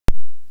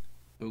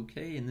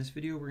Okay, in this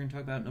video we're going to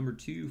talk about number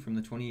 2 from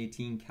the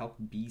 2018 Calc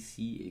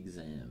BC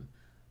exam.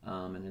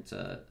 And it's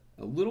a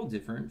little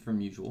different from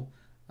usual.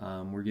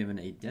 We're given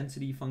a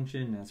density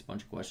function and asked a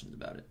bunch of questions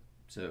about it.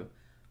 So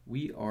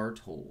we are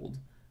told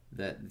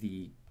that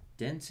the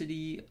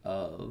density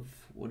of,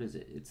 what is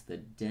it? It's the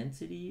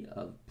density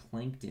of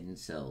plankton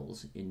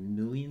cells in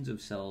millions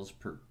of cells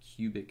per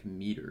cubic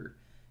meter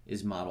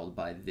is modeled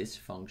by this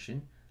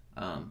function,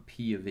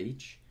 P of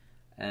H.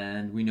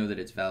 And we know that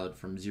it's valid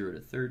from 0 to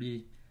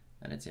 30.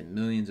 And it's in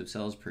millions of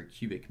cells per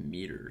cubic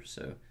meter,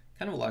 so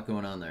kind of a lot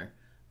going on there.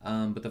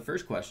 But the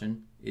first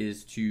question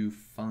is to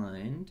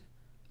find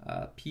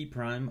P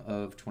prime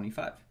of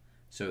 25.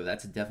 So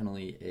that's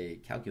definitely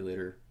a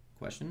calculator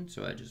question.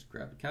 So I just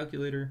grabbed a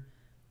calculator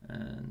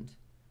and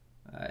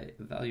I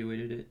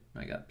evaluated it.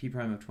 I got P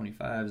prime of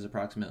 25 is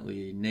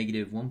approximately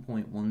negative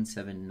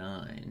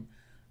 1.179.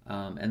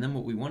 And then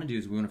what we want to do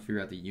is we want to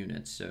figure out the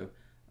units. So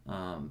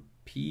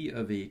P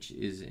of H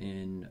is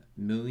in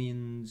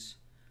millions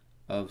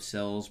of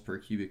cells per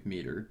cubic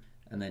meter,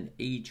 and then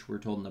H, we're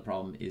told in the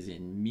problem, is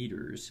in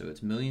meters, so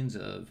it's millions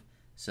of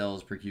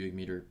cells per cubic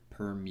meter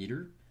per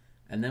meter,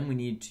 and then we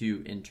need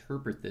to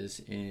interpret this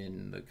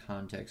in the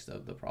context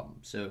of the problem.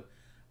 So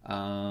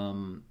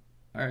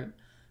alright,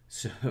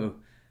 so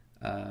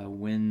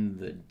when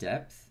the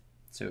depth,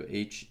 so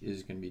H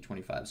is going to be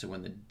 25, so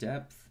when the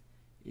depth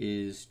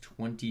is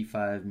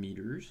 25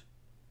 meters,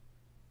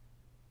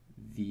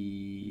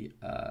 the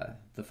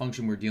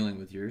function we're dealing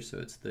with here, so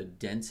it's the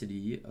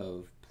density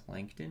of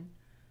plankton.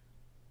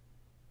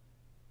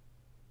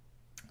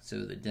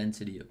 So the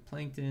density of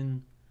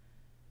plankton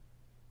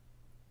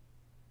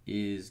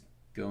is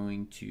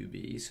going to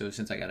be, so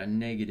since I got a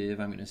negative,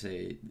 I'm going to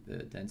say the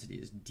density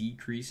is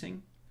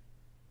decreasing.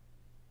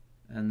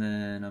 And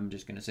then I'm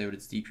just going to say what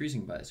it's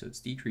decreasing by. So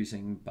it's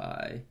decreasing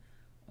by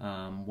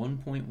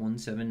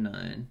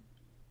 1.179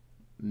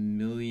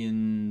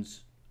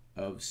 millions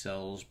of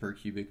cells per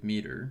cubic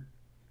meter,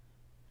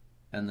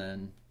 and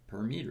then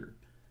per meter.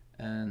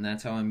 And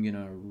that's how I'm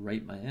gonna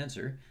write my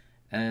answer.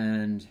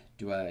 And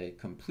do I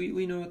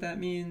completely know what that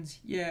means?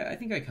 Yeah, I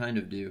think I kind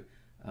of do,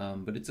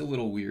 but it's a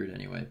little weird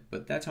anyway.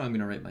 But that's how I'm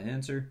gonna write my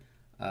answer.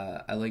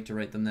 I like to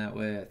write them that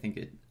way. I think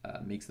it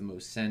makes the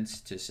most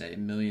sense to say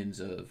millions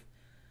of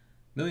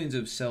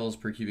cells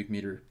per cubic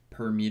meter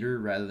per meter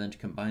rather than to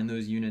combine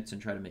those units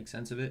and try to make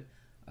sense of it.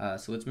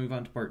 So let's move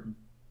on to part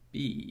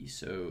B.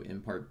 So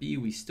in part B,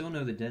 we still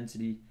know the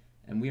density,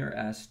 and we are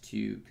asked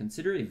to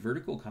consider a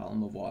vertical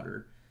column of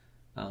water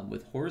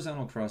with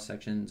horizontal cross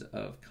sections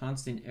of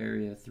constant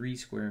area 3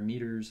 square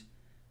meters.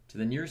 To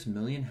the nearest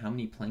million, how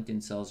many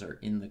plankton cells are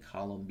in the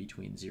column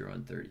between 0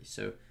 and 30?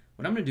 So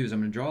what I'm going to do is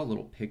I'm going to draw a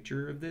little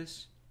picture of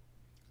this.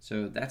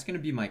 So that's going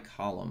to be my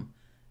column,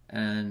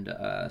 and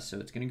so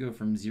it's going to go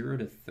from 0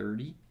 to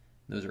 30.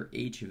 Those are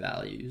H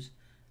values,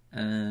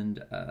 and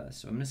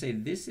so I'm going to say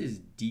this is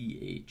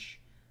DH.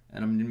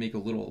 And I'm going to make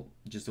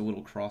just a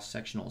little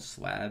cross-sectional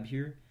slab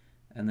here.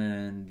 And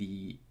then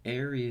the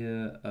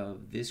area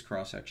of this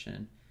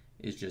cross-section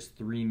is just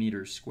 3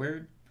 meters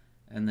squared.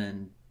 And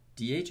then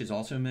DH is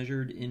also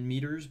measured in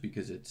meters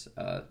because it's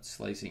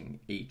slicing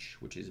H,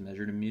 which is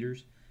measured in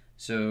meters.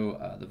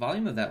 So the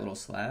volume of that little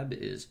slab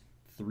is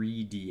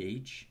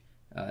 3DH,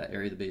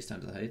 area of the base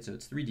times the height. So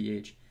it's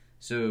 3DH.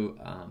 So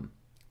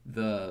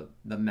the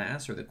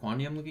mass, or the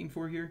quantity I'm looking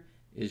for here,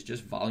 is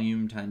just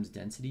volume times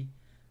density.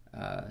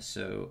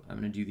 So I'm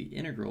going to do the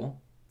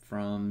integral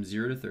from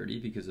 0 to 30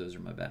 because those are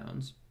my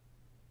bounds.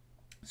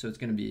 So it's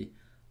going to be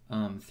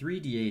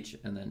 3dh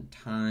and then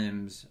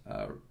times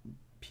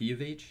p of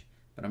h,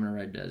 but I'm going to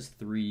write it as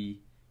 3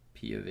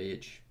 p of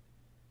h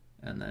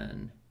and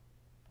then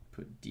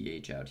put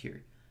dh out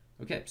here.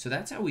 Okay, so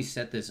that's how we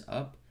set this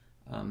up.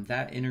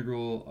 That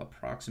integral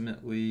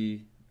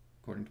approximately,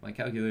 according to my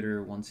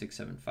calculator,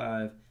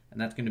 1675,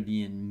 and that's going to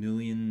be in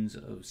millions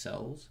of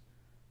cells.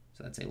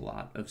 So that's a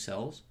lot of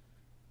cells.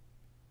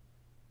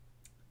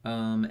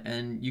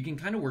 And you can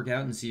kind of work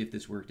out and see if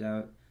this worked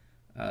out.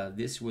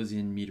 This was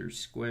in meters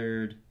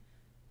squared.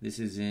 This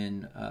is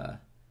in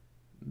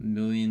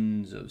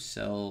millions of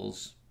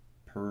cells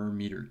per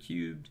meter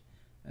cubed.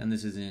 And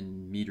this is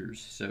in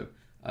meters. So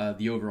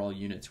the overall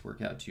units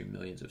work out to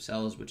millions of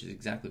cells, which is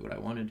exactly what I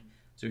wanted.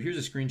 So here's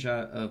a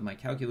screenshot of my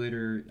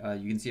calculator.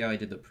 You can see how I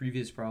did the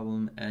previous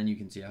problem, and you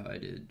can see how I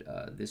did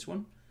this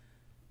one.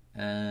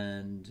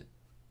 And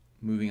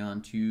moving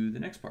on to the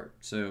next part.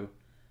 So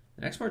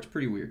the next part's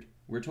pretty weird.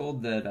 We're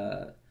told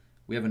that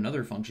we have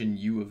another function,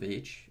 u of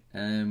h,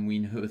 and we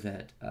know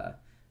that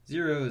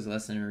 0 is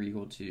less than or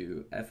equal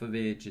to f of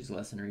h is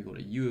less than or equal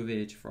to u of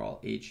h for all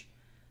h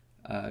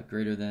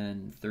greater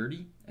than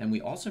 30. And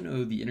we also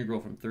know the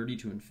integral from 30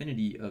 to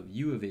infinity of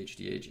u of h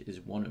dh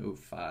is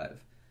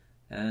 105.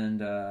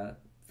 And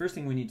first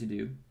thing we need to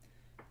do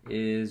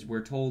is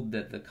we're told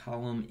that the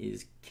column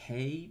is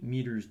k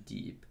meters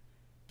deep,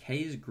 k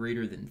is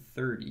greater than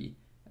 30,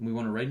 and we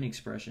want to write an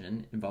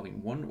expression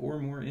involving one or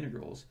more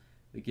integrals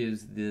that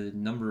gives the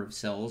number of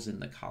cells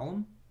in the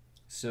column.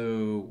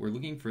 So we're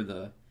looking for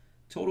the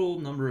total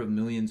number of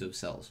millions of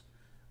cells.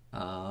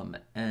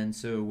 And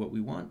so what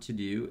we want to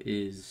do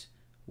is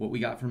what we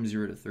got from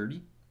 0 to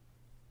 30,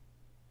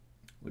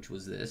 which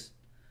was this.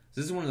 So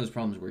this is one of those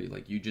problems where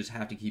you just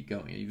have to keep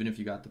going. Even if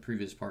you got the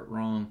previous part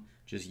wrong,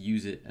 just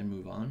use it and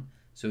move on.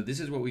 So this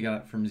is what we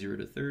got from 0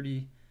 to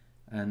 30,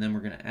 and then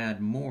we're going to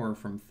add more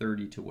from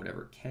 30 to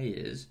whatever k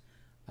is.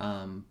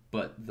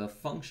 But the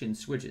function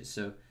switches.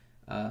 So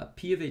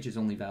p of h is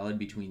only valid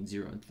between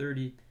 0 and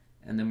 30,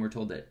 and then we're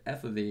told that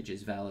f of h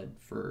is valid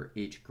for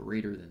h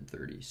greater than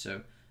 30.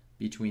 So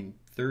between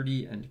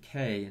 30 and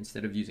k,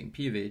 instead of using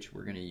p of h,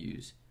 we're going to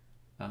use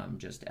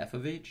just f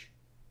of h.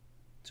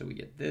 So we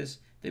get this.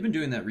 They've been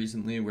doing that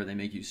recently where they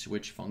make you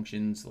switch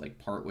functions like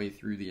partway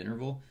through the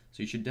interval.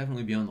 So you should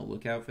definitely be on the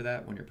lookout for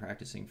that when you're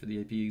practicing for the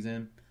AP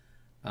exam.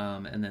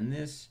 And then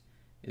this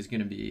is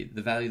going to be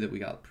the value that we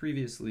got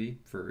previously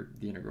for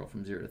the integral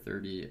from 0 to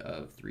 30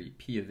 of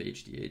 3p of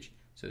h dh.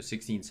 So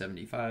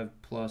 1675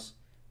 plus,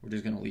 we're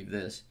just going to leave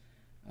this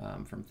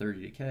from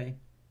 30 to k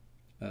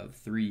of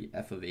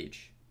 3f of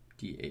h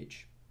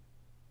dh.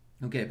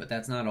 Okay, but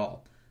that's not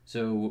all.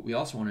 So what we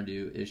also want to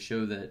do is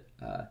show that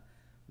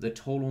the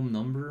total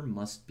number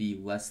must be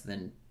less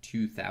than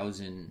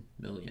 2,000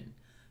 million.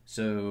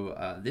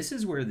 So this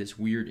is where this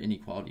weird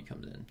inequality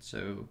comes in.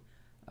 So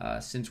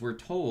since we're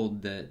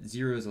told that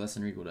 0 is less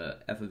than or equal to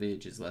f of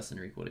h is less than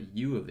or equal to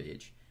u of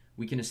h,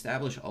 we can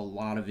establish a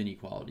lot of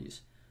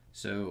inequalities.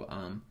 So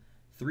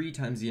 3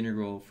 times the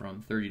integral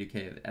from 30 to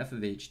k of f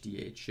of h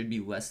dh should be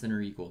less than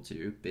or equal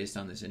to, based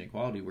on this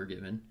inequality we're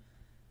given,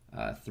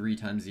 3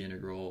 times the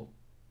integral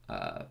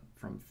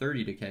from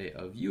 30 to k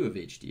of u of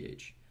h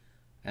dh.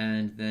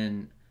 And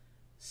then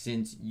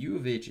since u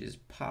of h is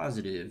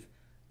positive,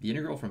 the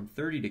integral from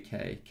 30 to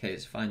k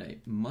is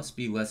finite, must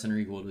be less than or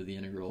equal to the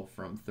integral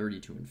from 30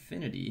 to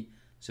infinity.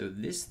 So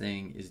this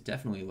thing is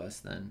definitely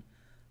less than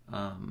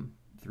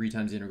 3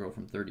 times the integral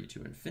from 30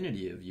 to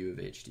infinity of u of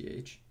h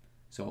dh.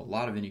 So a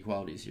lot of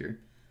inequalities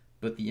here.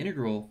 But the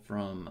integral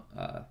from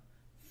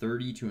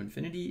 30 to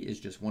infinity is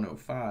just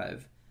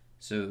 105.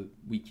 So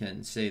we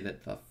can say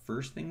that the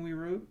first thing we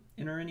wrote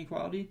in our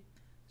inequality,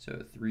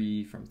 so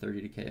 3 from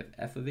 30 to k of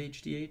f of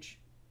h dh.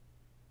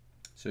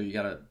 So you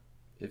gotta,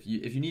 if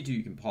you need to,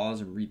 you can pause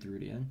and read through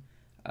it again.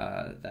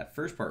 That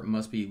first part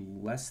must be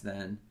less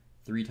than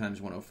 3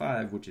 times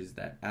 105, which is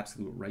that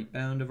absolute right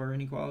bound of our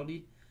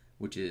inequality,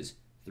 which is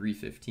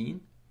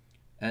 315.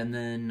 And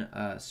then,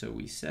 so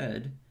we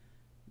said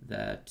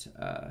that,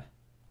 I'm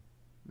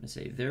going to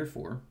say,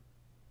 therefore,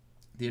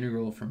 the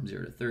integral from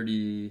 0 to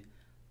 30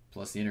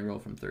 plus the integral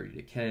from 30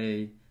 to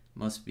k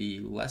must be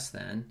less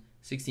than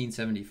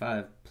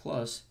 1675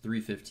 plus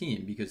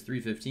 315, because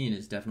 315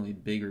 is definitely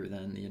bigger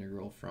than the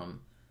integral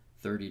from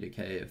 30 to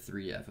k of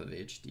 3f of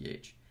h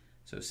dh.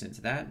 So since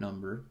that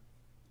number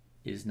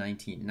is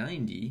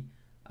 1990,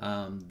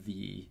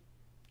 the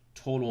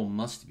total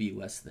must be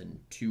less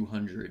than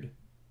 2,000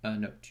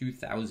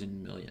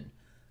 million.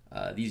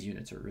 These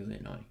units are really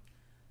annoying.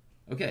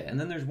 Okay, and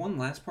then there's one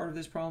last part of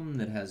this problem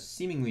that has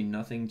seemingly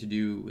nothing to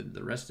do with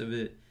the rest of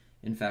it.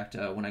 In fact,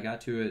 when I got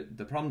to it,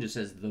 the problem just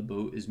says the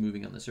boat is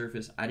moving on the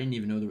surface. I didn't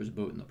even know there was a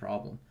boat in the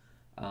problem.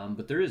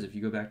 But there is. If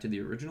you go back to the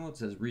original, it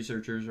says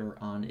researchers are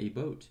on a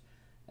boat.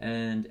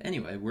 And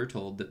anyway, we're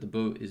told that the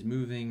boat is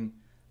moving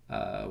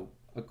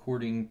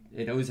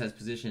it always has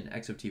position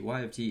x of t,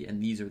 y of t,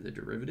 and these are the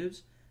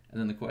derivatives. And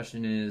then the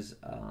question is,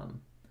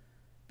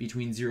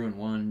 between 0 and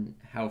 1,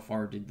 how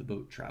far did the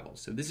boat travel?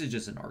 So this is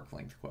just an arc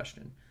length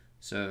question.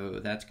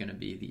 So that's going to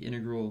be the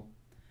integral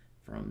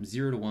from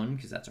 0 to 1,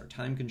 because that's our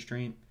time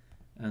constraint.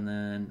 And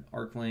then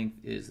arc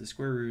length is the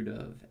square root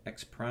of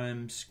x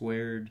prime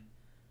squared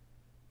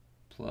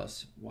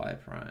plus y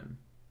prime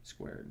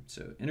squared.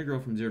 So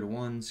integral from 0 to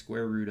 1,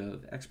 square root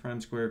of x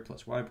prime squared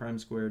plus y prime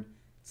squared.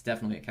 It's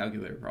definitely a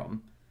calculator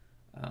problem.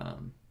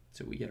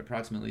 So we get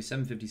approximately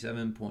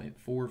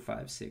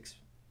 757.456,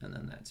 and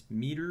then that's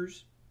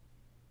meters.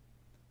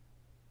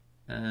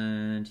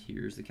 And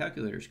here's the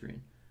calculator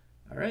screen.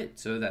 All right,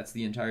 so that's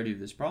the entirety of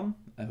this problem.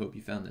 I hope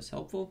you found this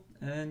helpful,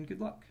 and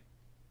good luck.